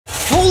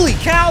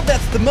cow,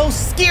 that's the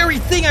most scary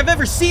thing I've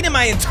ever seen in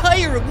my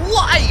entire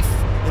life!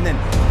 And then,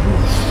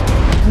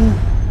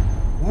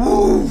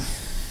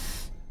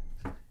 woof.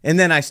 And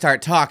then I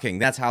start talking.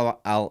 That's how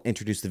I'll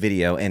introduce the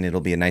video, and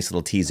it'll be a nice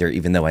little teaser,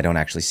 even though I don't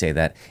actually say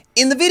that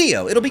in the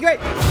video. It'll be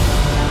great.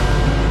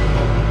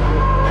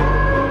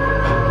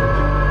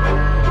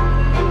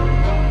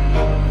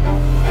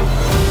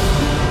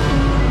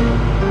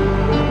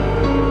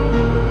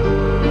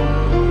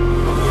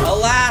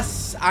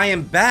 I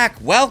am back.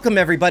 Welcome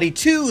everybody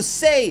to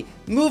Say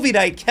Movie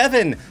Night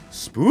Kevin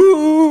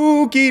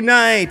Spooky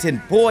Night.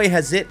 And boy,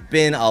 has it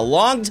been a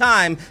long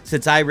time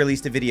since I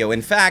released a video.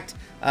 In fact,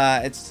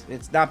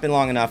 it's not been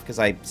long enough because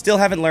I still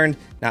haven't learned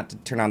not to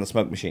turn on the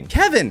smoke machine.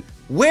 Kevin,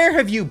 where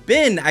have you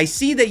been? I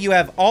see that you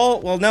have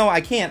well, no,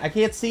 I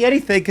can't see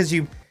anything because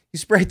you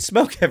sprayed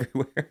smoke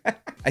everywhere.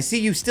 I see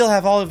you still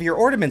have all of your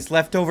ornaments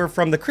left over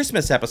from the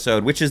Christmas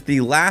episode, which is the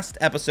last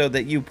episode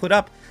that you put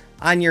up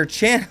on your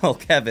channel,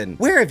 Kevin.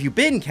 Where have you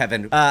been,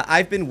 Kevin?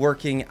 I've been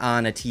working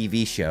on a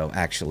TV show,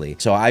 actually.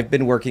 So I've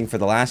been working for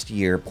the last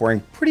year,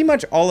 pouring pretty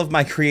much all of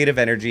my creative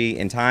energy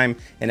and time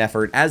and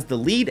effort as the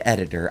lead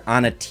editor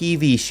on a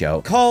TV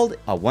show called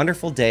A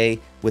Wonderful Day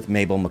with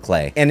Mabel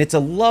McClay. And it's a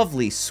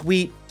lovely,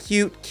 sweet,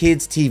 cute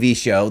kids TV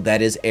show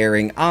that is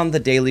airing on the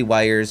Daily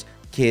Wire's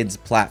kids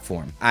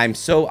platform. I'm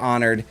so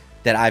honored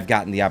that I've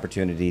gotten the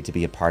opportunity to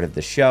be a part of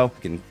the show.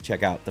 You can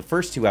check out the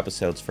first 2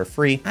 episodes for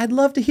free. I'd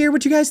love to hear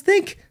what you guys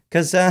think,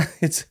 because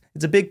it's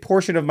a big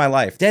portion of my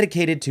life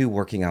dedicated to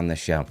working on this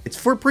show. It's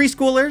for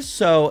preschoolers,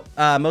 so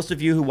most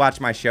of you who watch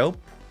my show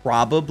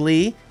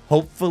probably,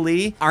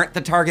 hopefully, aren't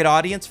the target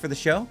audience for the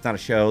show. It's not a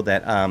show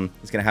that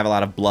is gonna have a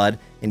lot of blood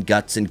and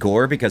guts and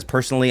gore, because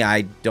personally,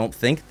 I don't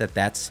think that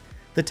that's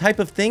the type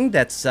of thing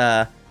that's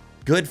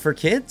good for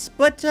kids,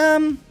 but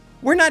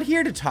we're not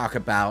here to talk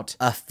about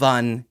a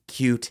fun,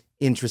 cute,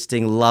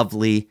 interesting,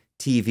 lovely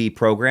TV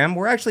program.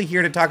 We're actually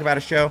here to talk about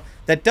a show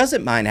that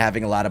doesn't mind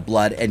having a lot of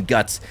blood and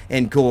guts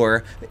and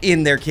gore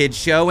in their kids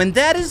show, and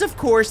that is, of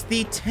course,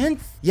 the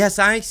 10th, yes,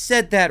 I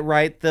said that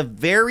right, the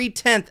very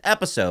 10th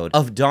episode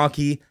of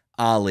Donkey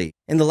Ollie.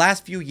 In the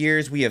last few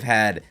years, we have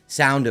had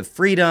Sound of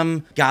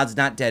Freedom, God's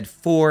Not Dead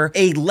 4,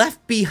 a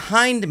Left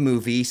Behind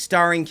movie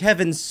starring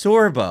Kevin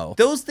Sorbo.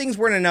 Those things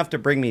weren't enough to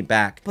bring me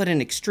back, but an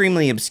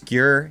extremely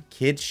obscure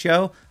kids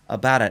show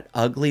about an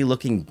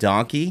ugly-looking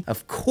donkey.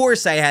 Of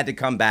course I had to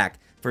come back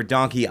for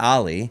Donkey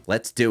Ollie.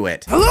 Let's do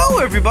it. Hello,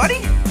 everybody!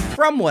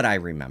 From what I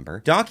remember,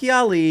 Donkey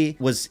Ollie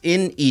was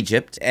in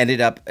Egypt, ended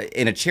up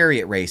in a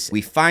chariot race.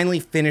 We finally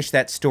finished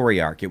that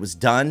story arc. It was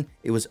done.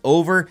 It was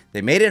over.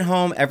 They made it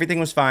home. Everything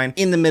was fine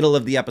in the middle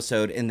of the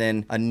episode, and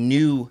then a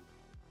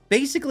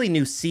basically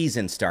new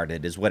season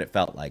started is what it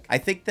felt like. I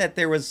think that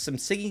there was some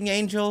singing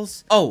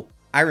angels. Oh,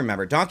 I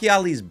remember. Donkey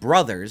Ollie's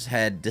brothers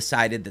had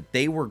decided that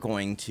they were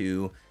going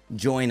to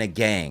join a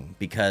gang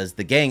because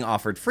the gang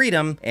offered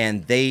freedom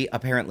and they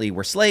apparently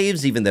were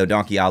slaves, even though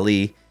Donkey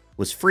Ollie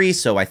was free.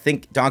 So I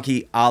think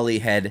Donkey Ollie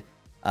had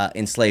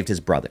enslaved his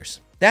brothers.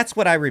 That's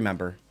what I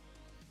remember.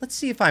 Let's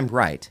see if I'm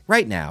right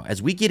now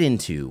as we get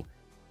into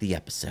the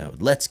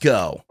episode. Let's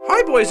go.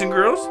 Hi, boys and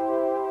girls.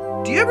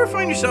 Do you ever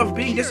find yourself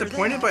being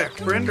disappointed by a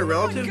friend or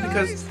relative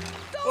because,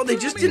 well, they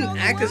just didn't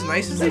act as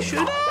nice as they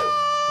should?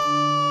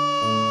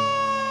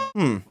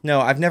 No,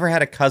 I've never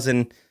had a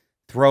cousin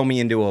throw me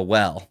into a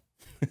well.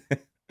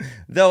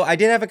 Though I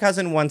did have a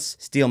cousin once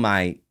steal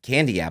my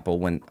candy apple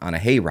when on a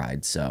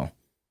hayride, so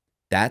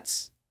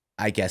that's,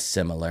 I guess,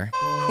 similar.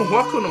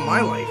 Welcome to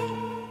my life.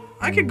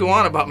 I could go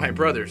on about my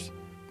brothers,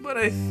 but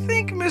I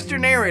think Mr.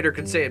 Narrator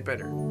could say it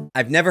better.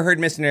 I've never heard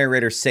Mr.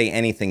 Narrator say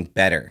anything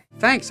better.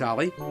 Thanks,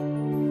 Ollie.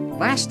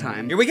 Last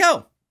time, Here we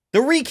go. The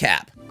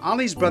recap.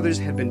 Ollie's brothers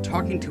had been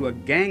talking to a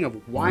gang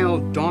of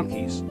wild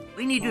donkeys.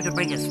 We need you to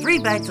bring us 3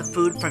 bags of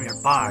food from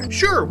your barn.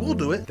 Sure, we'll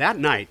do it. That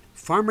night,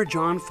 Farmer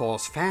John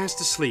falls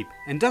fast asleep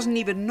and doesn't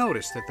even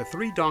notice that the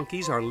 3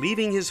 donkeys are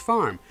leaving his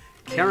farm,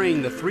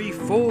 carrying the 3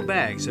 full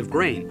bags of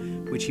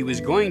grain, which he was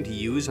going to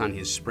use on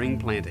his spring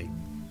planting.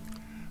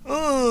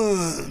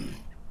 Oh,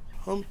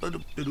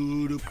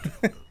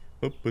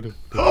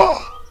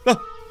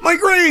 my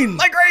grain!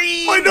 My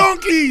grain! My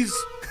donkeys!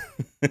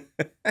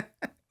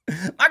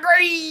 My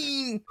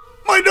grain!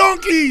 My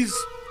donkeys!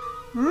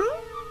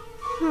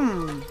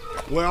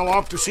 Well,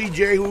 off to see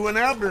Jehu and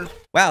Abner.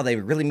 Wow, they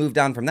really moved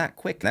on from that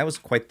quick. That was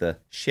quite the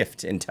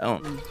shift in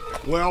tone.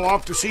 Well,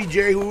 off to see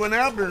Jehu and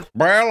Abner.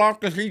 Well, off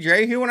to see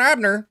Jehu and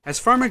Abner. As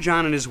Farmer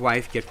John and his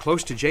wife get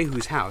close to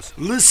Jehu's house,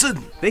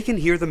 Listen. they can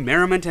hear the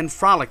merriment and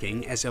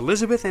frolicking as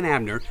Elizabeth and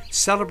Abner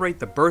celebrate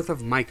the birth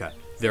of Micah,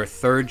 their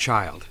 3rd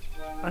child.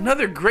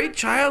 Another great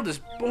child is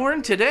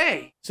born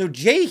today. So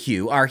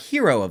Jehu, our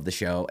hero of the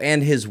show,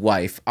 and his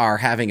wife are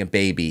having a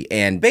baby,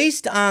 and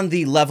based on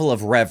the level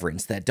of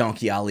reverence that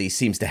Donkey Ollie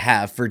seems to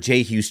have for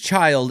Jehu's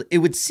child, it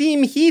would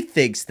seem he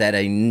thinks that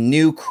a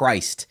new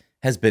Christ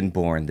has been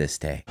born this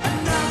day.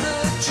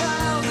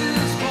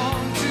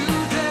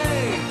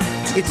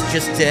 It's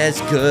just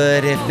as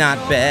good, if not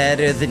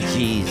better, than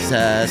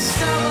Jesus.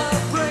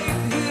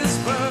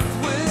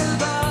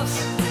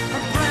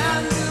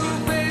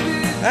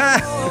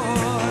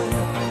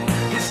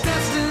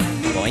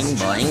 Boing,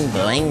 boing,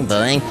 boing,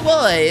 boing.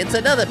 Boy, it's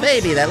another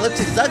baby that looks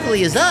as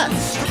ugly as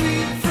us.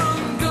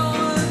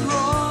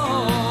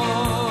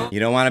 You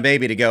don't want a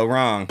baby to go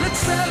wrong. Let's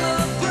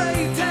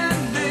celebrate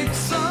and make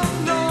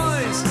some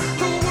noise.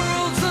 The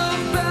world's a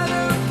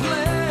better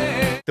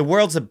place. The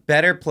world's a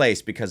better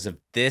place because of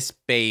this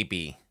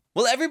baby.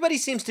 Well, everybody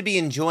seems to be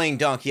enjoying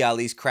Donkey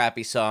Ollie's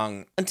crappy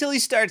song until he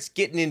starts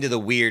getting into the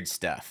weird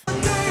stuff.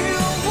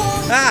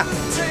 Ah!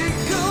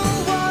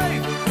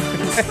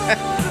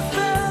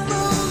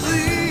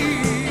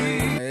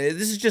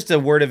 This is just a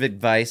word of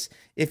advice.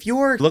 If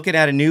you're looking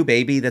at a new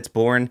baby that's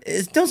born,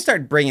 don't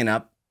start bringing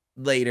up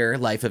later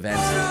life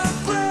events.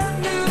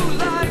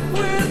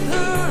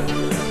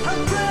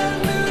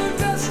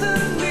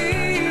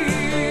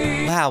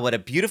 Wow, what a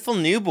beautiful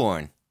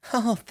newborn.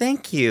 Oh,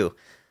 thank you.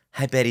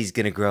 I bet he's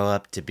gonna grow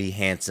up to be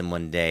handsome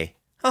one day.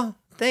 Oh,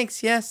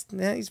 thanks, yes,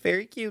 yeah, he's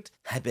very cute.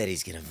 I bet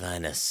he's gonna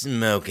find a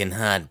smoking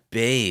hot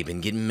babe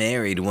and get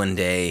married one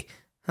day.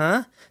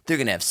 Huh? They're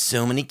gonna have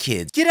so many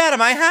kids. Get out of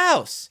my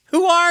house!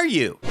 Who are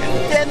you?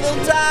 And then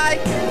they'll die,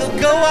 they'll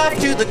go off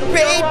to the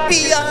great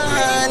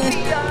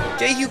beyond.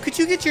 Jehu, could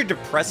you get your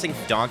depressing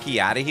donkey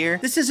out of here?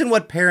 This isn't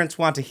what parents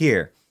want to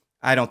hear.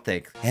 I don't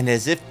think. And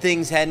as if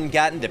things hadn't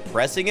gotten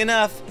depressing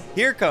enough,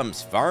 here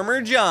comes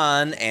Farmer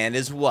John and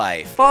his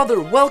wife. Father,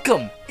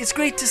 welcome. It's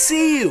great to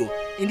see you.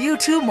 And you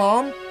too,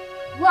 Mom.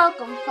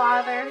 Welcome,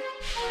 Father.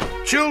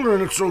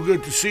 Children, it's so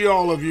good to see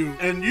all of you.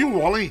 And you,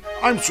 Wally,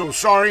 I'm so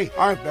sorry.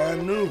 I have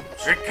bad news.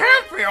 It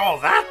can't be all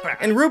that bad.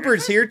 And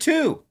Rupert's here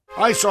too.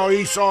 I saw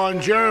Esau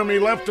and Jeremy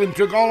left and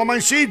took all of my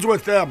seeds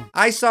with them.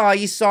 I saw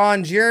Esau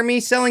and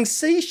Jeremy selling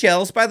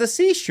seashells by the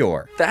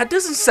seashore. That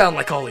doesn't sound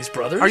like Ollie's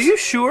brothers. Are you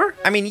sure?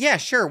 I mean, yeah,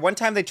 sure. One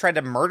time they tried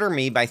to murder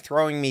me by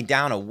throwing me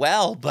down a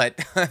well,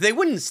 but they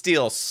wouldn't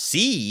steal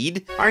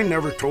seed. I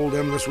never told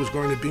them this was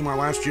going to be my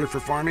last year for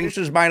farming. This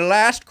is my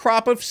last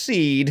crop of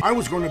seed. I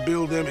was going to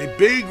build them a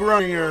big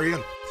running area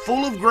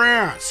full of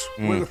grass.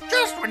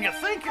 Just when you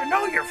think you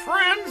know your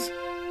friends,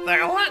 they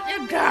let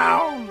you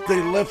down.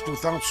 They left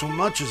without so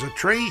much as a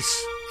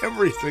trace.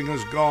 Everything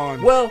is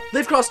gone. Well,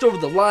 they've crossed over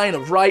the line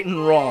of right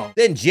and wrong.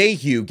 Then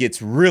Jehu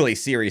gets really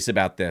serious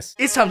about this.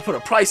 It's time to put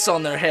a price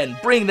on their head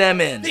and bring them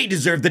in. They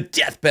deserve the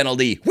death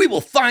penalty. We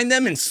will find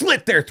them and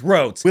slit their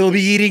throats. We'll be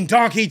eating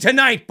donkey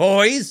tonight,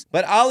 boys.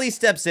 But Ollie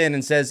steps in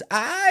and says,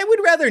 I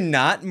would rather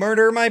not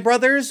murder my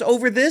brothers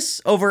over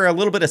this, over a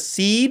little bit of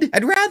seed.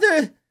 I'd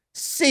rather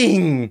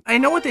sing. I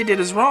know what they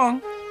did is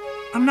wrong.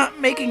 I'm not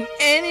making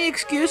any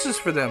excuses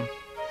for them.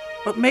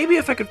 But maybe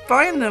if I could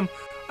find them,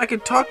 I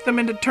could talk them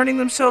into turning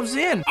themselves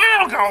in.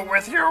 I'll go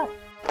with you.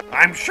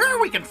 I'm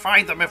sure we can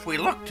find them if we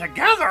look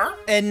together.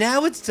 And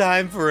now it's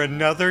time for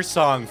another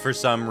song for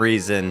some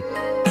reason.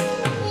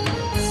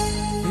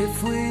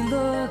 If we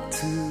look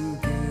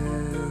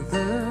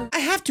together. I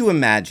have to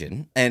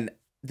imagine, and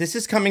this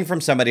is coming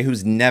from somebody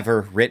who's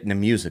never written a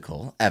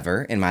musical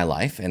ever in my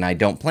life, and I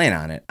don't plan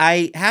on it.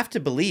 I have to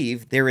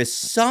believe there is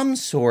some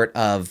sort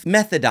of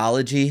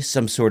methodology,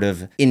 some sort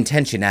of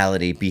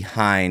intentionality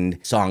behind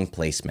song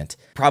placement.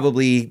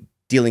 Probably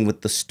dealing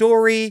with the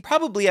story,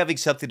 probably having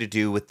something to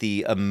do with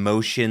the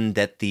emotion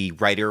that the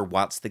writer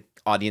wants the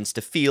audience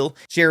to feel,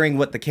 sharing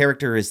what the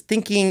character is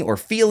thinking or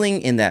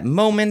feeling in that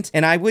moment.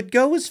 And I would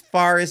go as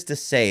far as to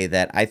say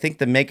that I think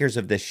the makers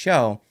of this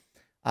show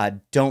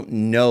don't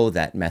know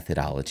that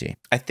methodology.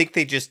 I think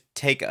they just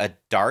take a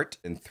dart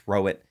and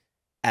throw it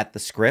at the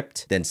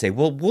script, then say,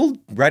 well, we'll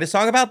write a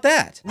song about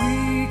that. We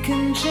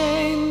can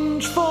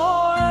change for.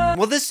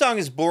 Well, this song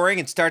is boring.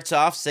 It starts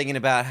off singing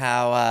about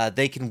how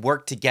they can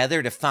work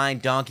together to find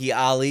Donkey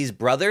Ollie's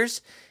brothers,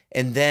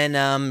 and then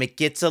it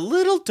gets a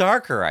little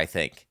darker, I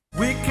think.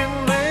 We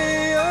can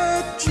lay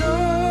a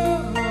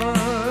jar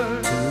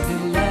to the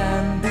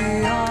land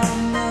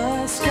beyond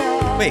the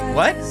sky. Wait,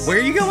 what? Where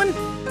are you going?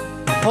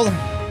 Hold on.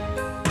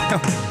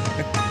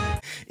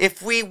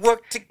 If we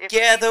work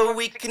together,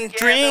 we can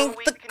drink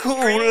the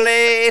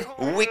Kool-Aid.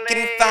 We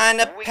can find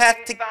a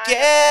path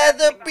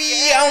together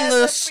beyond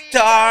the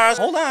stars.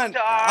 Hold on,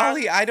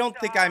 Ollie, I don't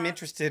think I'm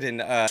interested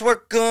in,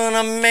 We're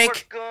gonna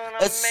make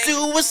a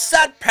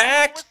suicide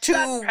pact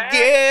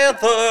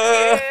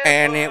together,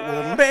 and it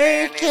will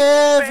make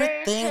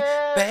everything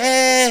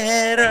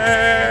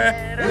better.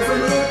 If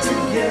we work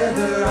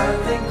together, I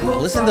think we'll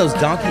Listen to those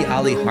Donkey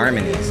Ollie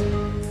harmonies.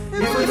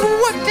 If we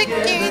work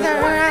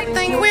together, I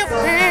think we'll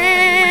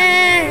find.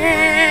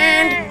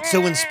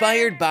 So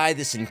inspired by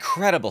this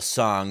incredible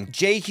song,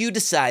 Jehu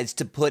decides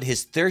to put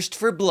his thirst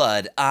for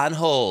blood on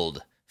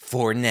hold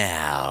for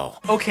now.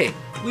 Okay,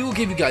 we will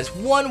give you guys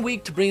 1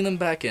 week to bring them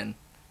back in.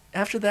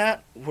 After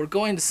that, we're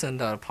going to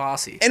send out a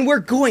posse. And we're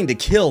going to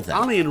kill them.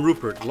 Ollie and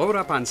Rupert load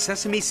up on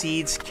sesame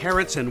seeds,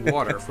 carrots, and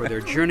water for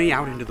their journey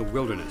out into the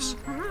wilderness.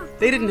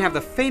 They didn't have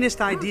the faintest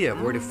idea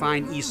of where to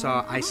find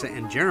Esau, Isa,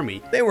 and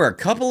Jeremy. They were a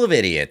couple of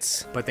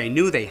idiots. But they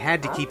knew they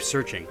had to keep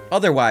searching.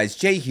 Otherwise,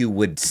 Jehu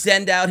would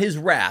send out his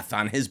wrath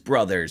on his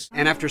brothers.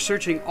 And after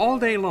searching all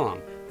day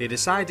long, they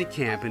decide to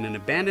camp in an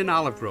abandoned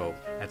olive grove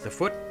at the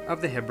foot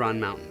of the Hebron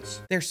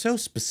Mountains. They're so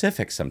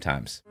specific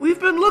sometimes. We've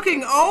been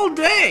looking all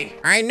day.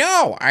 I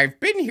know. I've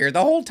been here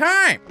the whole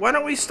time. Why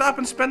don't we stop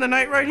and spend the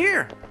night right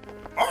here?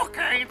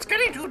 Okay, it's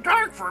getting too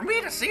dark for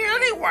me to see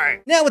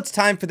anyway. Now it's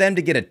time for them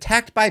to get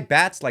attacked by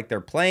bats like they're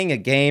playing a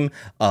game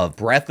of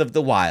Breath of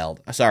the Wild.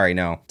 Sorry,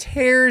 no.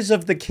 Tears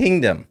of the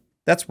Kingdom.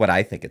 That's what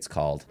I think it's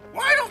called.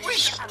 Why don't we...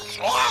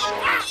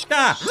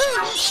 Ah!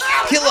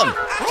 Kill him!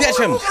 Catch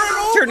him!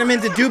 Turn him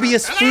into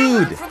dubious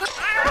food!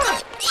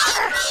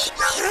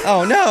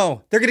 Oh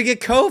no! They're gonna get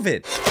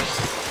COVID!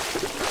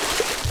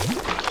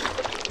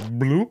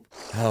 Bloop.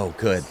 Oh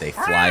good, they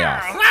fly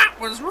off. That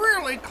was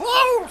really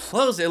close.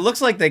 Close. It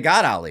looks like they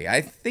got Ollie.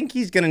 I think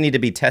he's gonna need to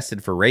be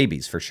tested for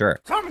rabies for sure.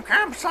 Some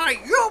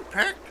campsite you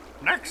picked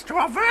next to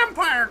a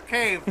vampire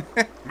cave.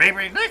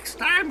 Maybe next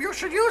time you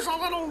should use a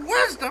little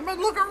wisdom and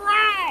look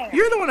around.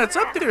 You're the one that's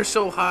up there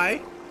so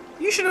high.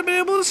 You should have been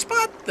able to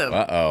spot them.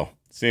 Uh-oh.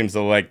 Seems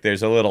like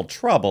there's a little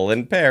trouble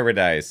in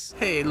paradise.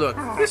 Hey, look,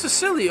 this is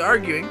silly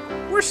arguing.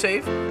 We're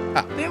safe.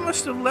 They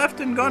must have left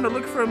and gone to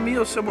look for a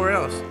meal somewhere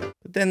else.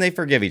 But then they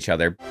forgive each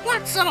other.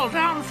 Let's settle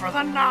down for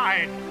the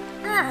night.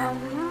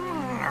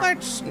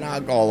 Let's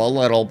snuggle a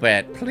little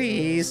bit,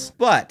 please.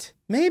 But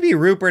maybe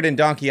Rupert and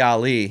Donkey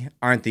Ollie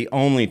aren't the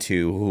only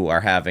two who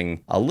are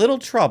having a little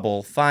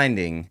trouble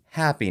finding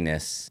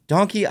happiness.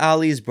 Donkey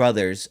Ollie's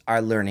brothers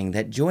are learning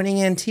that joining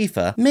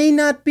Antifa may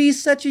not be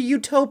such a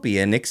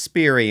utopian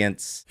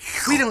experience.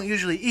 We don't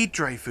usually eat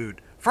dry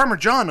food. Farmer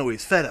John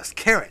always fed us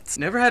carrots.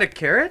 Never had a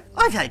carrot?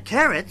 I've had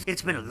carrots.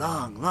 It's been a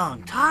long,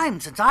 long time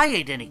since I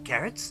ate any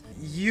carrots.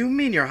 You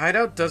mean your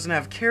hideout doesn't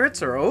have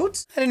carrots or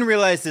oats? I didn't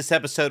realize this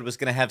episode was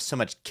gonna have so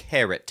much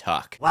carrot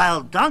talk.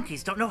 Wild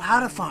donkeys don't know how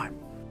to farm.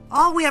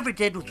 All we ever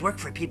did was work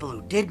for people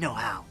who did know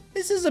how.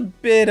 This is a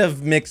bit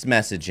of mixed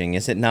messaging,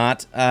 is it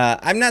not?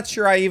 I'm not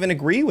sure I even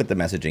agree with the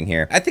messaging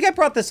here. I think I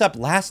brought this up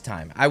last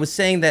time. I was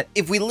saying that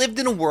if we lived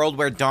in a world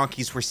where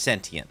donkeys were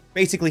sentient,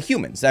 basically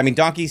humans. I mean,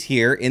 donkeys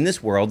here in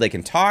this world, they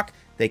can talk,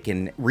 they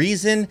can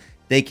reason,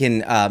 they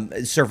can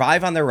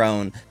survive on their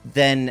own,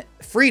 then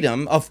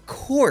freedom, of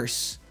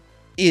course,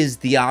 is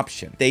the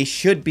option. They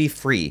should be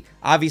free.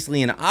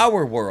 Obviously, in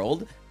our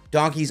world,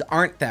 donkeys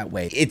aren't that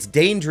way. It's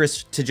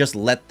dangerous to just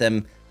let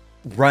them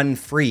run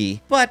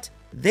free, but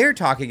they're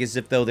talking as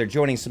if though they're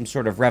joining some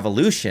sort of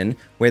revolution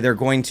where they're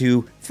going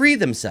to free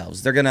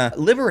themselves. They're gonna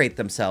liberate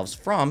themselves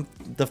from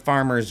the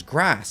farmer's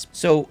grasp.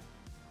 So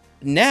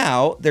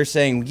now they're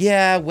saying,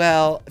 yeah,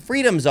 well,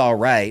 freedom's all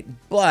right,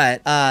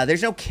 but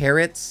there's no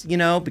carrots, you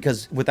know,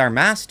 because with our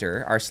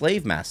master, our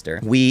slave master,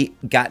 we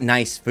got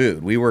nice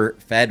food. We were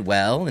fed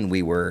well and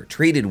we were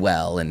treated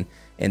well, and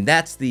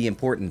that's the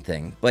important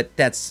thing. But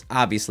that's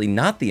obviously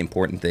not the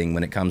important thing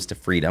when it comes to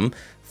freedom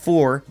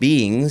for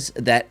beings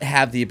that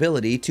have the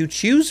ability to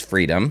choose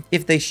freedom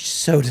if they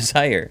so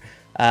desire.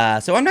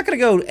 So I'm not going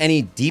to go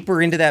any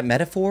deeper into that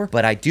metaphor,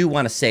 but I do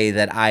want to say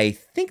that I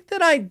think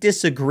that I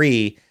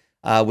disagree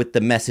with the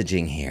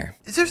messaging here.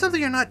 Is there something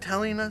you're not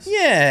telling us?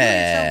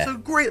 Yeah. It sounds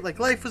so great, like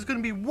life was going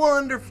to be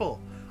wonderful.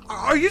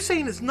 Are you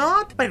saying it's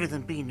not? Better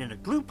than being in a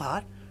glue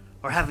pot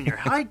or having your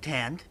hide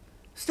tanned.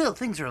 Still,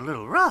 things are a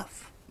little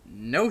rough.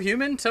 No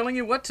human telling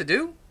you what to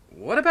do?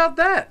 What about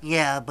that?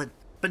 Yeah, but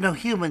no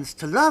humans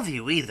to love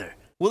you either.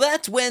 Well,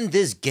 that's when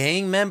this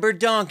gang member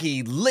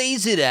donkey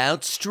lays it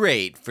out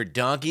straight for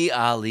Donkey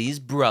Ollie's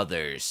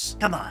brothers.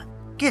 Come on,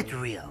 get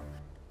real.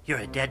 You're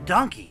a dead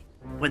donkey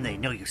when they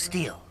know you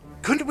steal.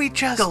 Couldn't we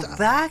just... Go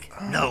back?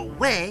 No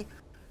way.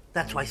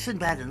 That's why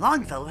Sinbad and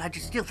Longfellow had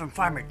you steal from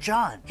Farmer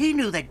John. He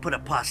knew they'd put a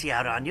posse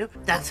out on you.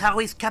 That's how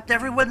he's kept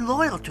everyone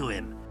loyal to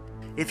him.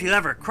 If you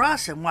ever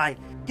cross him, why,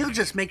 he'll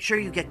just make sure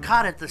you get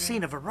caught at the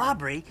scene of a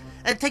robbery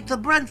and take the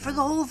brunt for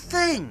the whole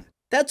thing.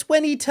 That's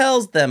when he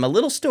tells them a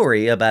little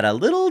story about a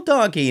little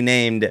donkey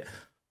named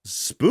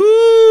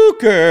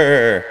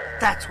Spooker.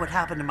 That's what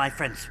happened to my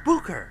friend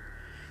Spooker.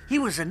 He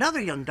was another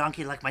young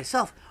donkey like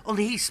myself,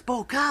 only he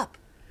spoke up.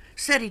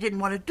 Said he didn't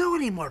want to do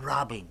any more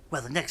robbing.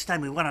 Well, the next time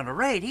we went on a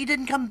raid, he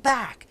didn't come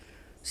back.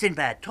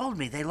 Sinbad told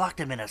me they locked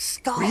him in a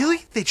stall.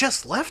 Really? They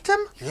just left him?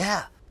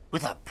 Yeah,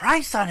 with a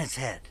price on his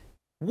head.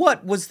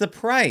 What was the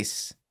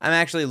price? I'm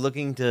actually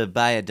looking to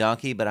buy a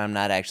donkey, but I'm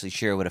not actually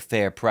sure what a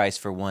fair price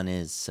for one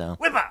is, so...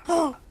 Whipper!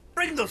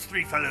 Bring those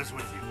three fellows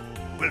with you.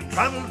 We'll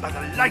travel by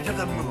the light of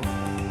the moon.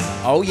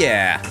 Oh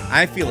yeah,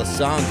 I feel a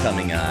song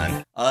coming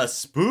on. A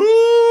spookery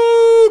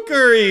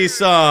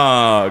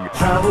song!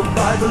 Travel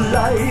by the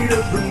light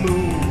of the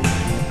moon.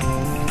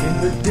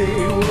 In the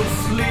day we'll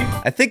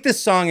sleep. I think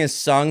this song is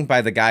sung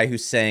by the guy who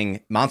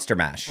sang Monster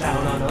Mash.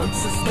 Down on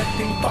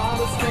unsuspecting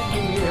farmers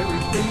thinking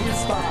everything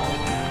is fine.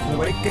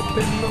 Wake up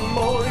in the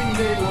morning,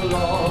 they will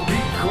all be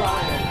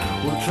crying.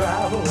 We'll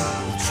travel,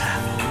 we'll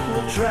travel,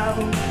 we'll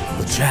travel,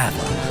 we'll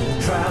travel,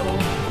 we'll travel,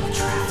 we'll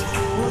travel,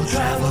 we'll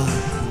travel,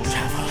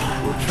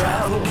 we'll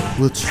travel,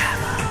 we'll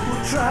travel,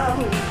 we'll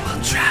travel,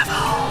 we'll travel,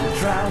 we'll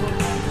travel,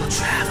 we'll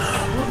travel,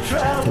 we'll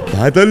travel.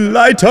 By the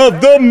light of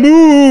the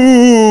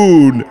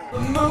moon! The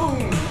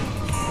moon.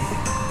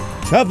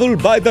 Travel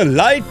by the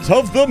light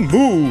of the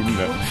moon!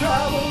 We'll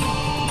travel,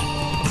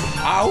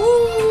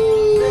 Ow!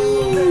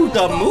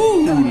 The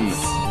moon!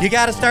 You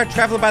gotta start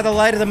traveling by the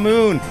light of the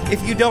moon.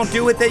 If you don't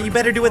do it, then you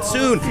better do it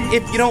soon.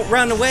 If you don't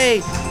run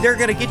away, they're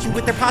gonna get you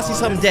with their posse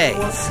someday.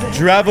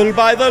 Travel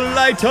by the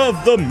light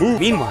of the moon.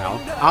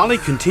 Meanwhile, Ollie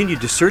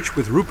continued to search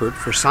with Rupert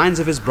for signs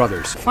of his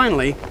brothers.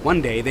 Finally,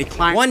 one day they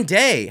climbed... One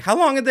day? How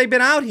long had they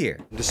been out here?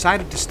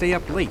 Decided to stay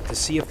up late to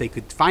see if they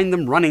could find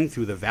them running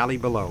through the valley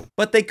below.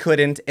 But they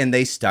couldn't, and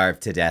they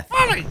starved to death.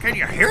 Ollie, can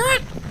you hear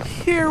it?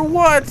 Hear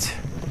what?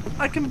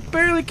 I can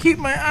barely keep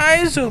my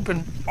eyes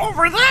open.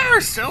 Over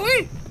there,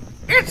 silly!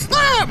 It's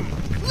them!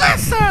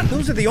 Listen!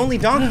 Those are the only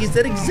donkeys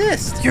that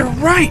exist. You're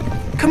right.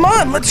 Come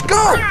on, let's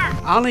go.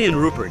 Ollie and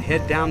Rupert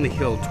head down the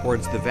hill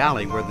towards the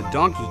valley where the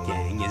donkey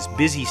gang is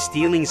busy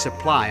stealing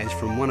supplies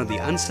from one of the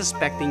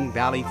unsuspecting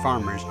valley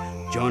farmers,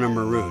 Jonah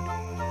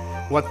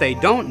Marood. What they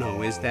don't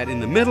know is that in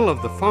the middle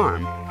of the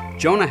farm,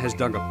 Jonah has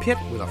dug a pit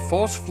with a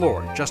false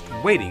floor just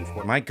waiting for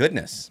them. My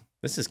goodness,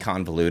 this is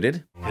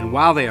convoluted. And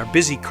while they are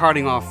busy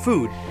carting off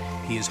food,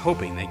 he is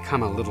hoping they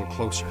come a little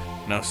closer.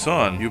 Now,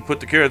 son, you put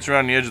the carrots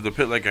around the edge of the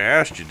pit like I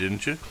asked you,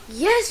 didn't you?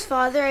 Yes,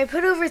 Father, I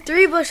put over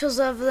 3 bushels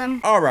of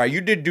them. All right,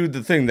 you did do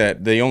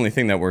the only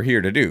thing that we're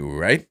here to do,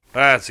 right?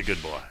 That's a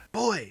good boy.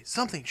 Boy,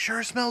 something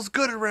sure smells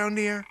good around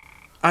here.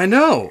 I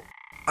know.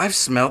 I've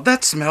smelled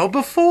that smell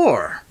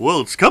before. Well,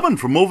 it's coming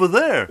from over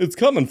there. It's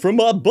coming from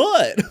my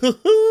butt.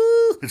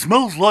 It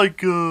smells like,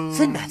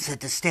 Sinbad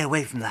said to stay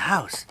away from the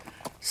house.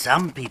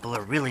 Some people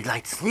are really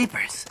light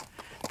sleepers.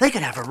 They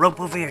could have a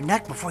rope over your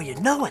neck before you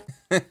know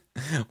it.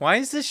 Why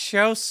is this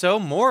show so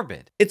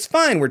morbid? It's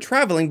fine, we're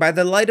traveling by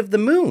the light of the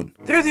moon.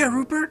 There they are,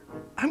 Rupert.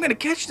 I'm gonna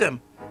catch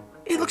them.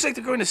 It looks like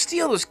they're going to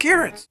steal those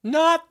carrots.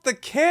 Not the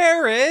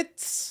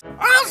carrots!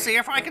 I'll see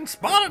if I can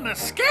spot an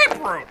escape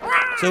route.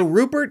 So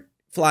Rupert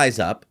flies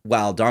up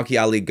while Donkey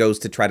Ollie goes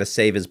to try to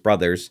save his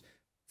brothers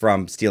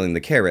from stealing the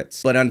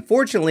carrots. But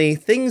unfortunately,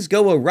 things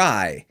go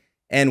awry.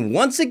 And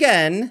once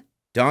again,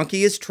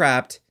 Donkey is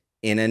trapped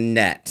in a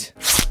net.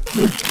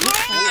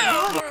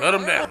 Cut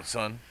him down,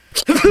 son.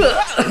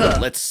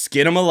 Let's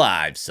skin him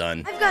alive,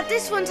 son. I've got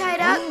this one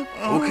tied up.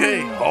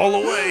 Okay, all the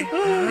way.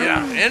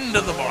 Yeah, end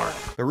of the barn.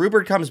 But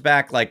Rupert comes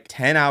back like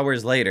 10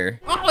 hours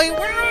later. Ollie,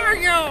 where are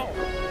you?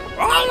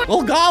 Ollie!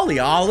 Well, golly,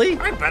 Ollie.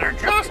 I better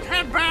just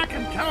head back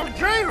and tell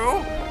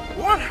Jehu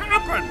what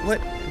happened. What?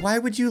 Why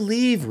would you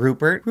leave,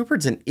 Rupert?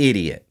 Rupert's an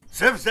idiot.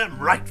 serves them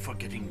right for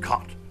getting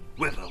caught.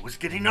 Willow was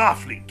getting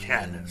awfully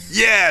careless.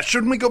 Yeah,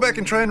 shouldn't we go back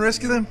and try and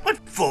rescue them? What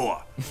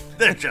for?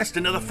 They're just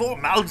another 4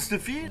 mouths to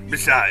feed.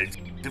 Besides,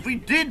 if we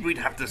did, we'd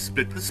have to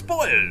split the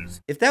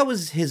spoils. If that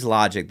was his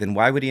logic, then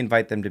why would he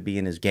invite them to be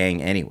in his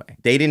gang anyway?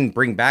 They didn't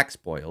bring back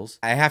spoils.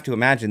 I have to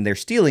imagine they're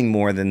stealing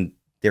more than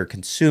they're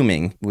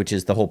consuming, which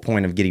is the whole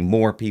point of getting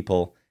more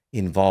people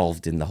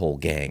involved in the whole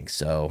gang.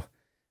 So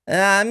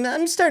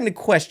I'm starting to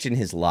question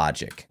his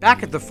logic.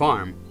 Back at the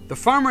farm, the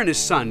farmer and his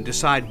son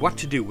decide what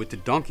to do with the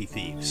donkey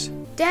thieves.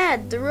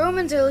 Dad, the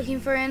Romans are looking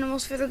for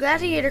animals for the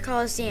Gladiator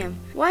Coliseum.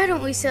 Why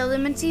don't we sell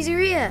them in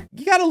Caesarea?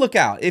 You gotta look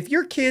out. If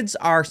your kids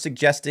are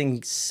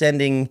suggesting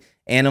sending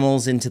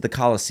animals into the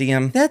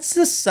Coliseum, that's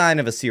the sign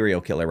of a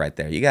serial killer right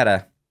there. You got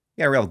a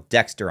real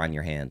Dexter on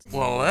your hands.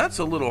 Well, that's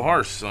a little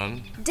harsh,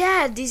 son.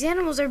 Dad, these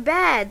animals are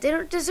bad. They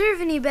don't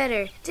deserve any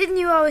better. Didn't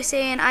you always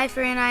say an eye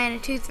for an eye and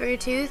a tooth for a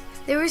tooth?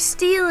 They were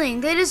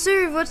stealing. They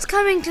deserve what's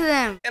coming to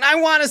them. And I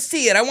want to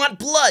see it. I want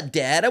blood,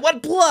 Dad. I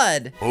want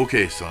blood.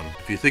 Okay, son.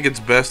 If you think it's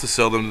best to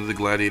sell them to the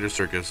Gladiator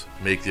Circus,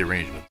 make the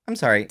arrangement. I'm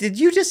sorry. Did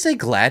you just say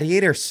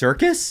Gladiator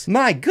Circus?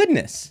 My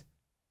goodness.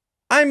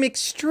 I'm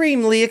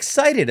extremely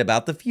excited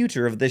about the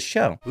future of this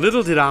show.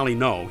 Little did Ollie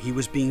know he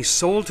was being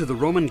sold to the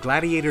Roman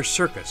Gladiator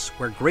Circus,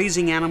 where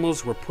grazing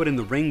animals were put in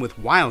the ring with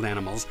wild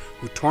animals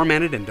who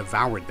tormented and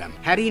devoured them.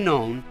 Had he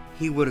known,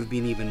 he would have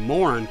been even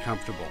more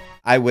uncomfortable.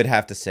 I would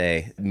have to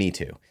say, me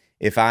too.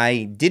 If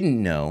I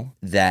didn't know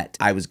that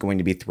I was going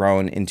to be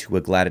thrown into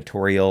a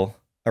gladiatorial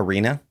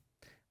arena,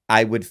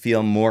 I would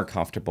feel more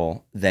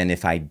comfortable than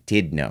if I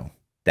did know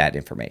that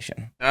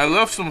information. I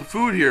left some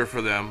food here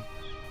for them.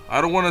 I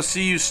don't want to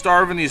see you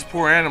starving these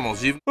poor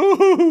animals.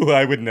 Ooh,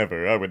 I would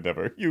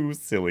never. You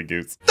silly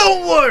goose.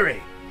 Don't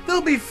worry! They'll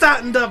be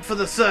fattened up for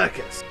the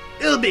circus.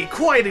 It'll be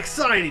quite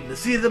exciting to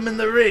see them in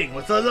the ring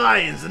with the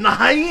lions and the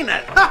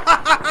hyenas.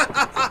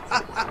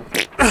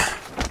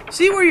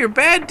 See where your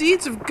bad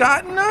deeds have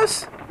gotten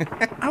us?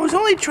 I was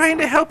only trying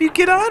to help you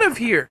get out of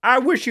here. I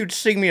wish you'd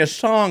sing me a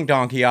song,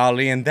 Donkey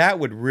Ollie, and that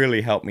would really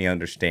help me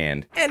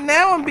understand. And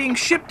now I'm being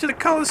shipped to the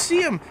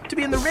Coliseum to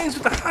be in the rings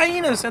with the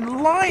hyenas and the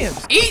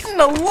lions. Eaten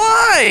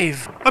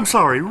alive! I'm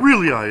sorry,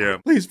 really I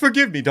am. Please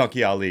forgive me,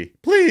 Donkey Ollie.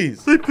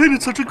 Please. They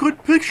painted such a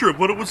good picture of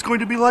what it was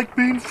going to be like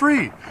being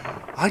free.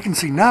 I can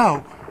see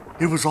now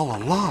it was all a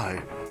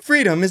lie.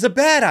 Freedom is a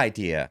bad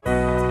idea.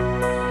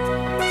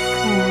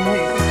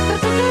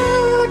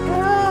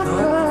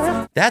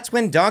 That's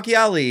when Donkey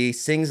Ollie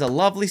sings a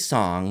lovely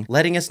song,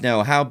 letting us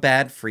know how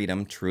bad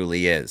freedom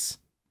truly is.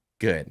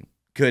 Good.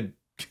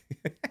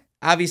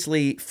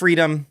 Obviously,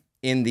 freedom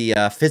in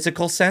the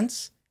physical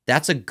sense,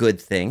 That's a good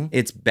thing.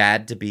 It's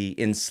bad to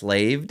be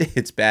enslaved.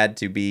 It's bad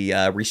to be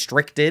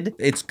restricted.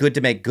 It's good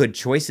to make good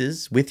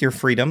choices with your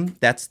freedom.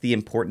 That's the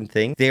important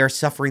thing. They are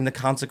suffering the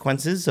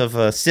consequences of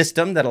a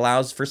system that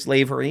allows for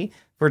slavery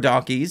for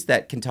donkeys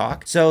that can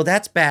talk. So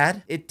that's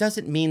bad. It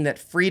doesn't mean that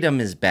freedom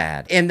is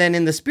bad. And then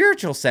in the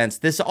spiritual sense,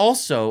 this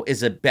also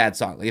is a bad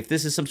song. Like if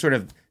this is some sort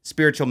of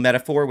spiritual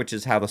metaphor, which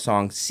is how the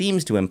song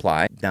seems to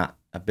imply, not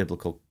a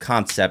biblical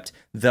concept,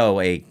 though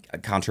a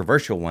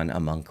controversial one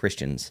among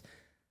Christians,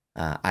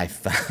 I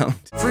found.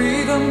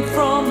 Freedom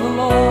from the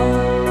law,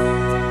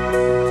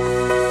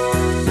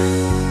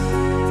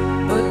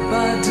 but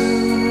by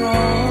doing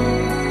wrong,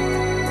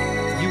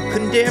 you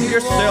condemned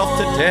yourself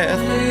to death.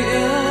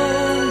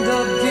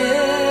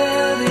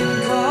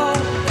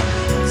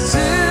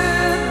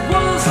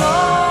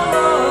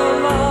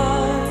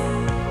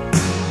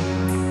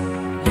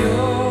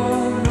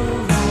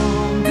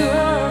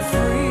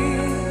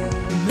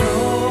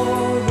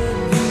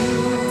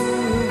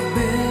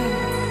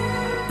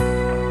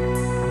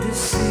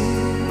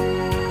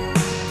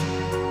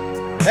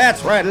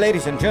 That's right,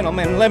 ladies and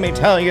gentlemen, let me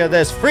tell you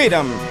this,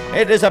 freedom,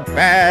 it is a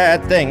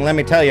bad thing, let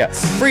me tell you.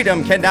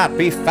 Freedom cannot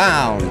be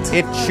found.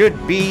 It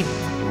should be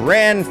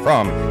ran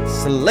from.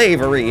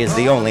 Slavery is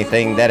the only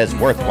thing that is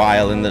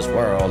worthwhile in this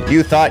world.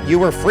 You thought you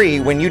were free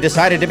when you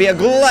decided to be a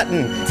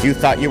glutton. You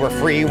thought you were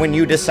free when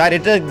you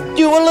decided to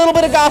do a little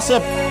bit of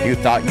gossip. You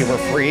thought you were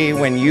free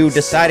when you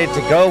decided to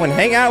go and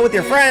hang out with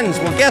your friends.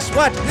 Well, guess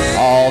what?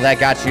 All that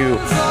got you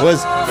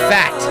was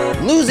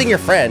fat, losing your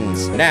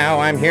friends. Now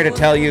I'm here to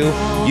tell you,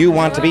 you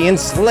want to be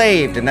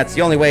enslaved, and that's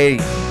the only way.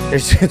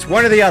 It's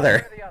one or the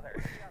other.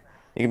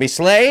 You can be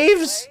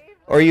slaves,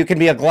 or you can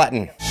be a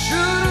glutton.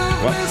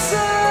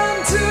 What?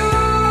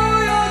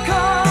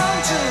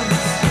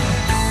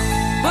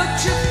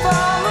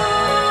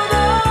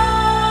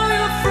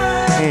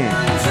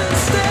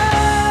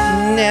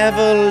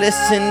 Never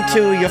listen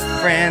to your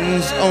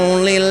friends,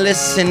 only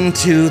listen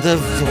to the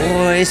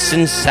voice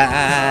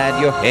inside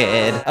your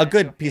head. A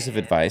good piece of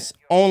advice,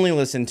 only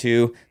listen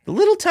to the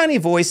little tiny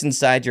voice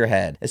inside your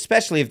head,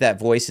 especially if that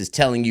voice is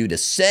telling you to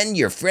send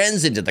your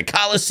friends into the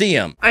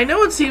Coliseum. I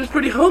know it seems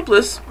pretty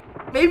hopeless.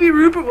 Maybe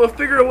Rupert will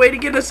figure a way to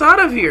get us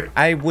out of here.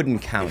 I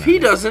wouldn't count on it. If he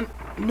doesn't,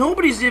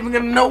 nobody's even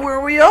gonna know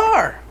where we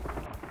are.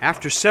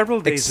 After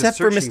several days except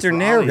for searching Mr. for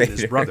Narrator, Ollie and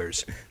his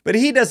brothers. But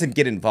he doesn't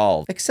get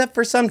involved, except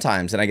for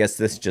sometimes, and I guess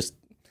this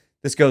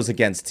goes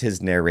against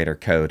his narrator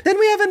code. Then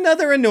we have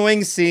another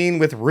annoying scene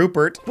with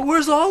Rupert. But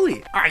where's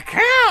Ollie? I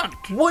can't!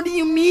 What do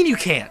you mean you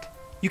can't?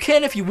 You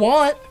can if you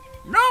want.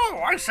 No,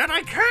 I said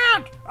I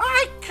can't!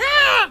 I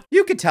can't!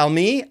 You could tell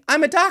me,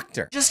 I'm a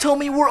doctor. Just tell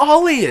me where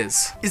Ollie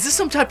is. Is this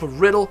some type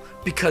of riddle?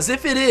 Because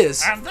if it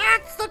is... And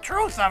that's the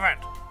truth of it.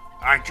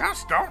 I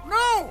just don't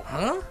know.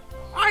 Huh?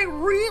 I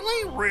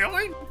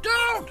really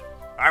don't.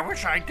 I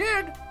wish I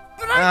did,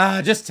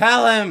 but just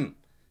tell him.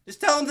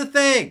 Just tell him the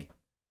thing.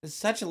 It's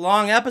such a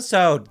long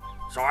episode.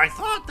 So I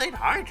thought they'd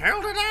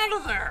hightailed it out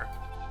of there.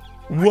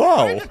 Whoa.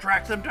 I tried to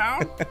track them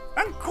down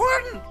and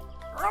couldn't.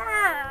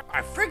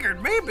 I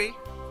figured maybe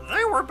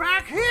they were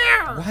back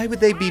here. Why would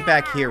they be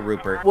back here,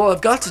 Rupert? Well,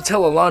 I've got to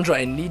tell Alondra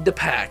I need to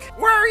pack.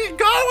 Where are you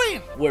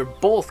going? We're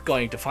both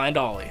going to find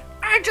Ollie.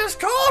 I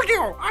just told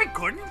you I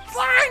couldn't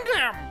find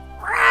him.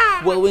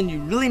 Well, when you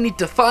really need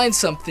to find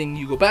something,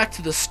 you go back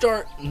to the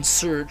start and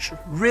search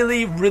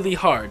really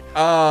hard.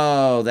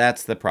 Oh,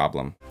 that's the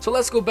problem. So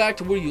let's go back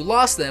to where you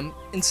lost them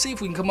and see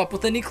if we can come up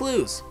with any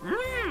clues.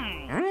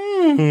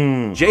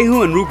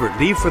 Jehu and Rupert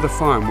leave for the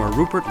farm where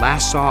Rupert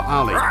last saw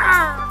Ollie.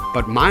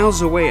 But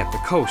miles away at the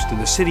coast in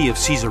the city of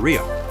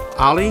Caesarea,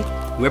 Ollie,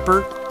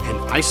 Whipper,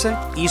 and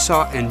Isa,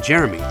 Esau, and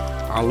Jeremy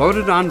are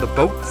loaded on the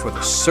boat for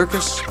the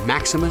Circus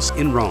Maximus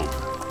in Rome.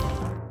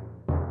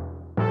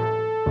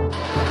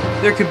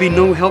 There could be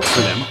no help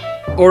for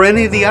them, or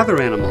any of the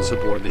other animals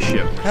aboard the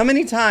ship. How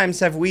many times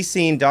have we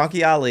seen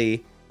Donkey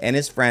Ollie and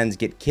his friends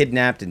get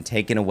kidnapped and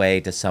taken away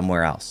to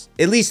somewhere else?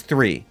 At least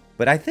 3,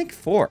 but I think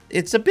 4.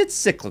 It's a bit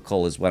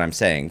cyclical is what I'm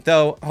saying,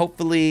 though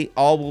hopefully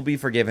all will be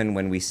forgiven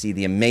when we see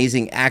the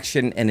amazing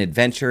action and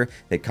adventure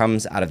that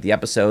comes out of the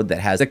episode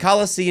that has the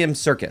Colosseum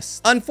Circus.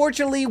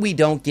 Unfortunately, we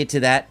don't get to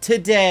that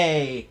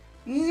today.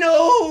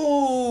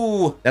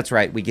 No! That's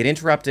right, we get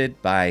interrupted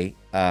by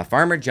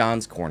Farmer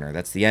John's Corner.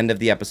 That's the end of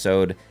the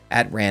episode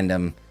at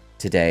random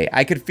today.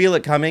 I could feel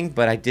it coming,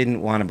 but I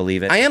didn't want to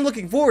believe it. I am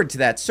looking forward to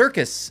that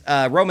Circus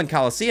Roman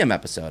Coliseum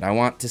episode. I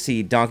want to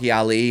see Donkey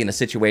Ollie in a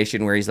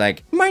situation where he's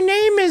like, my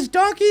name is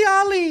Donkey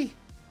Ollie,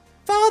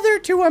 father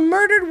to a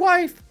murdered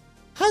wife,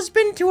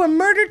 husband to a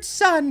murdered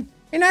son,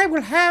 and I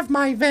will have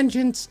my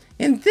vengeance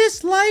in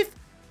this life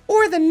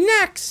or the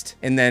next.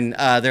 And then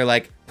they're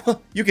like,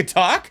 you could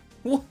talk?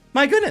 Well,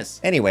 my goodness.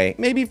 Anyway,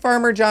 maybe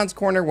Farmer John's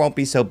Corner won't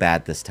be so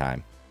bad this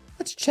time.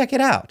 Let's check it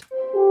out.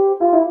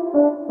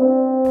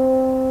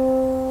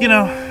 You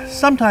know,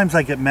 sometimes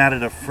I get mad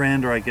at a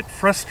friend or I get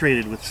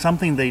frustrated with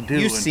something they do.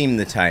 You seem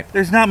the type.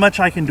 There's not much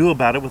I can do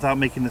about it without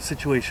making the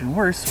situation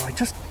worse, so I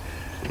just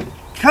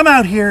come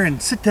out here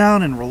and sit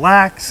down and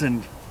relax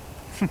and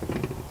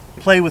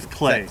play with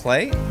clay. Is that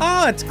clay?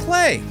 Oh, it's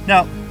clay.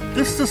 Now,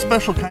 This is a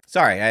special kind.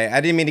 Sorry,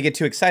 I didn't mean to get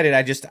too excited.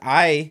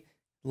 I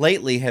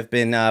lately have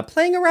been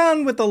playing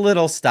around with a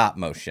little stop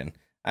motion.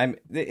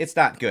 It's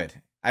not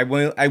good. I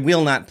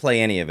will not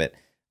play any of it.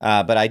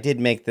 But I did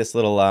make this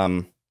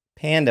little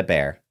panda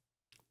bear.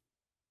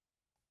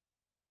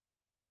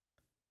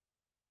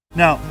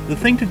 Now, the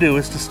thing to do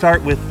is to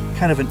start with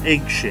kind of an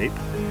egg shape,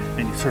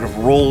 and you sort of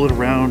roll it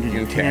around in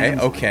your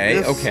hands. Okay.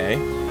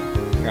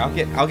 Here,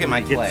 I'll get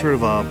my clay. Get sort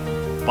of a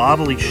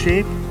bodily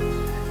shape,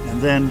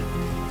 and then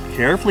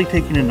carefully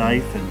taking a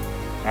knife and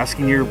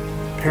asking your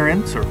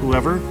parents or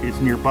whoever is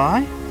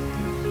nearby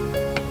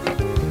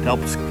to help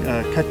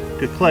cut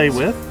the clay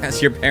with.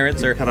 Ask your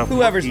parents or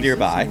whoever's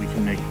nearby. We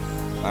can make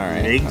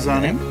eggs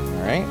on him.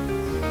 All right.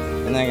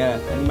 And I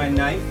got my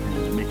knife.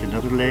 And make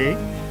another leg.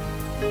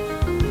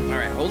 All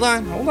right, hold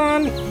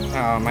on.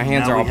 Oh, my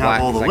hands are all black. Now we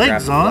have all the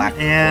legs on,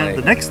 and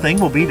the next thing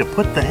will be to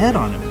put the head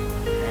on him.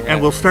 And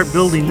we'll start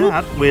building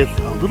that with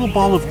a little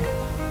ball of...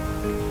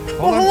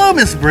 Oh, hello,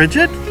 Miss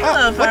Bridget.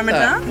 Hello, Farmer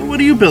John. What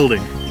are you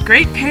building?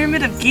 Great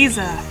Pyramid of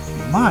Giza.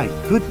 My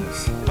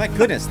goodness. My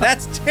goodness,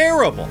 that's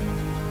terrible.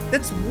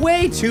 That's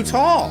way too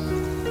tall.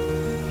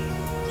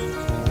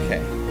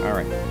 Okay, all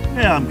right.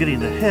 Yeah, I'm getting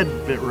the head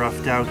a bit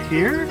roughed out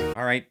here.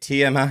 All right,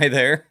 TMI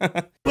there.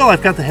 Well,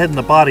 I've got the head and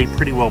the body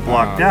pretty well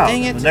blocked out.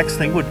 Dang it. The next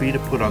thing would be to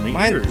put on the ears.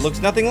 Mine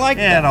looks nothing like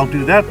that. And I'll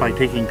do that by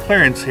taking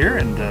Clarence here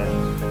and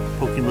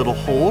poking little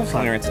holes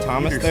on Clarence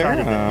Thomas either there. side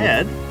of the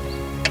head.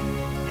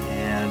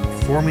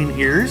 And forming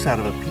ears out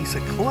of a piece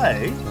of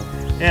clay.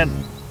 And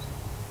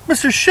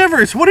Mr.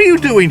 Shivers, what are you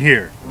doing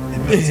here?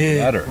 It's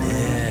better.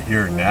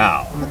 Here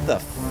now. What the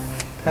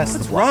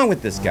what's wrong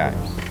with this guy?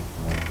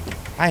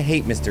 I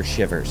hate Mr.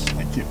 Shivers.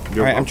 Thank you.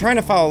 All right, I'm trying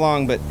to follow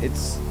along, but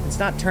it's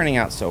not turning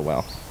out so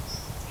well.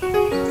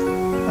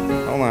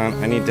 Hold on,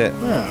 I need to...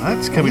 Yeah,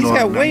 that's coming He's along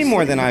got way nicely.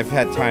 more than I've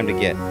had time to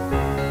get.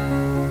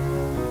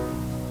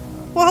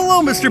 Well,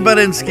 hello, Mr.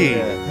 Budinsky.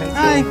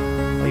 Hi.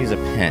 I'll use a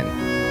pen.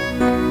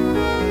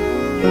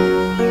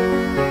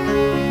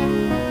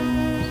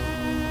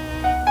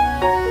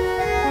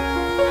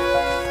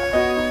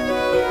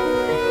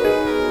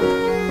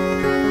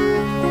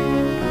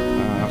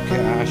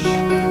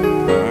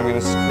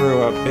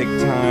 Screw up big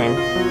time.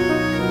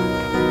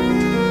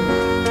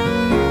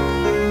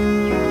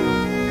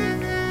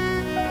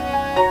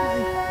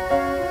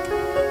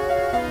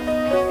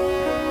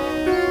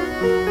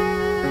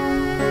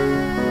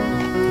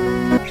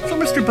 So,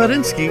 Mr.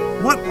 Budinsky,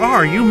 what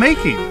are you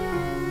making?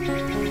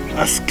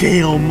 A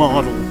scale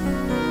model.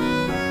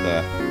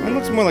 Mine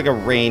looks more like a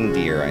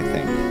reindeer, I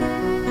think.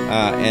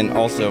 And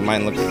also,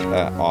 mine looks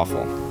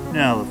awful.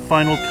 Now, the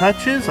final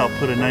touches, I'll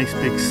put a nice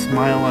big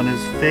smile on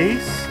his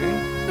face.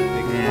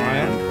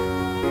 And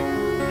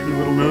two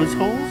little nose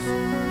holes.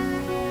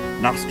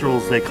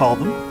 Nostrils, they call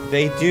them.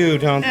 They do,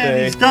 don't and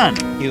they? He's done.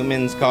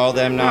 Humans call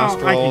them Now,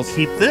 nostrils. I can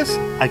keep this.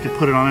 I could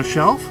put it on a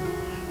shelf.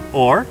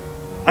 Or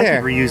I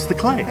could reuse the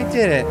clay. I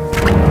did it.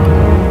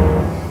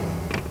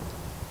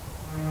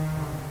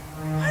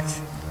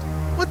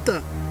 What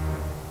the?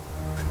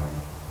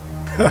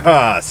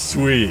 Haha,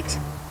 sweet.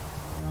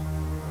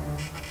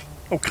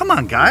 Oh, come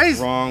on, guys.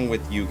 What's wrong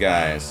with you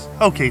guys?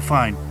 Okay,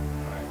 fine.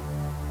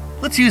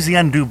 Let's use the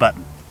undo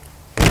button.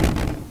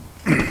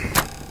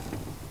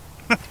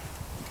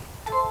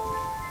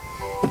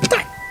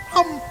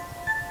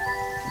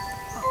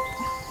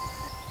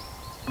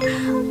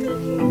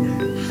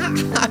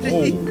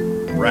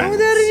 How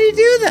did he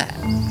do that?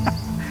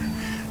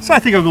 So I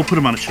think I'll go put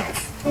him on a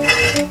shelf.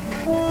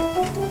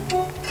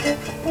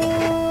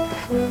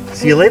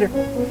 See you later.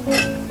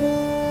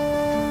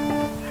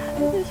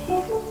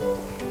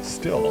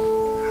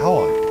 Still, how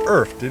on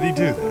earth did he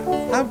do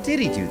that? How did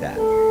he do that?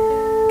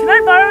 Can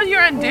I borrow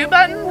your undo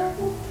button?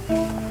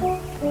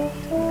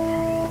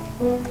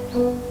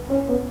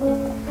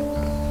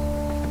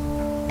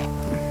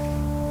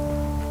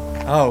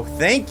 Oh,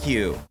 thank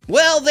you.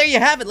 Well, there you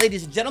have it,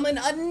 ladies and gentlemen.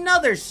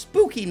 Another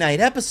spooky night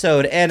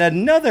episode and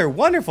another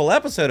wonderful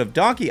episode of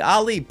Donkey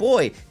Ollie.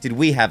 Boy, did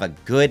we have a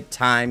good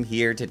time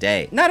here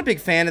today. Not a big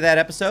fan of that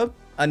episode.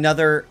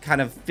 Another kind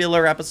of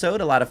filler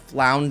episode, a lot of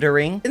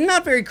floundering, and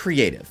not very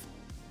creative.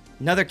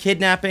 Another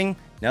kidnapping,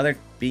 another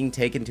being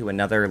taken to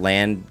another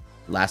land.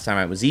 Last time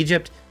it was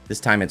Egypt.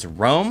 This time it's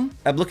Rome.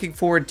 I'm looking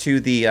forward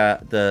to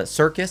the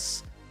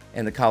circus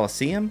and the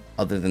Colosseum.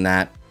 Other than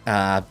that,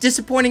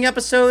 disappointing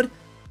episode.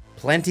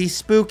 Plenty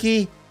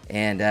spooky,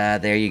 and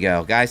there you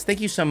go. Guys,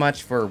 thank you so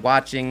much for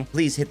watching.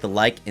 Please hit the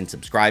like and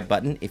subscribe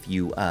button if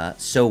you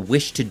so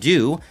wish to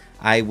do.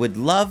 I would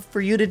love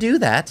for you to do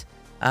that,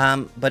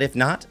 but if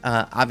not,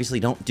 obviously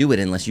don't do it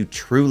unless you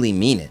truly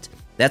mean it.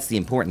 That's the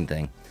important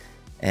thing.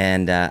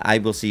 And I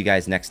will see you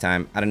guys next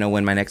time. I don't know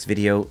when my next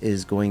video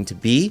is going to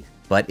be,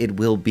 but it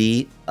will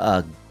be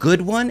a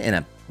good one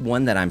and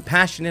one that I'm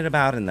passionate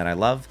about and that I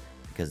love,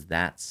 because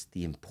that's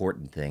the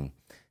important thing.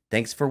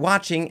 Thanks for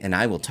watching, and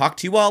I will talk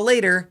to you all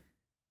later.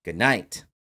 Good night.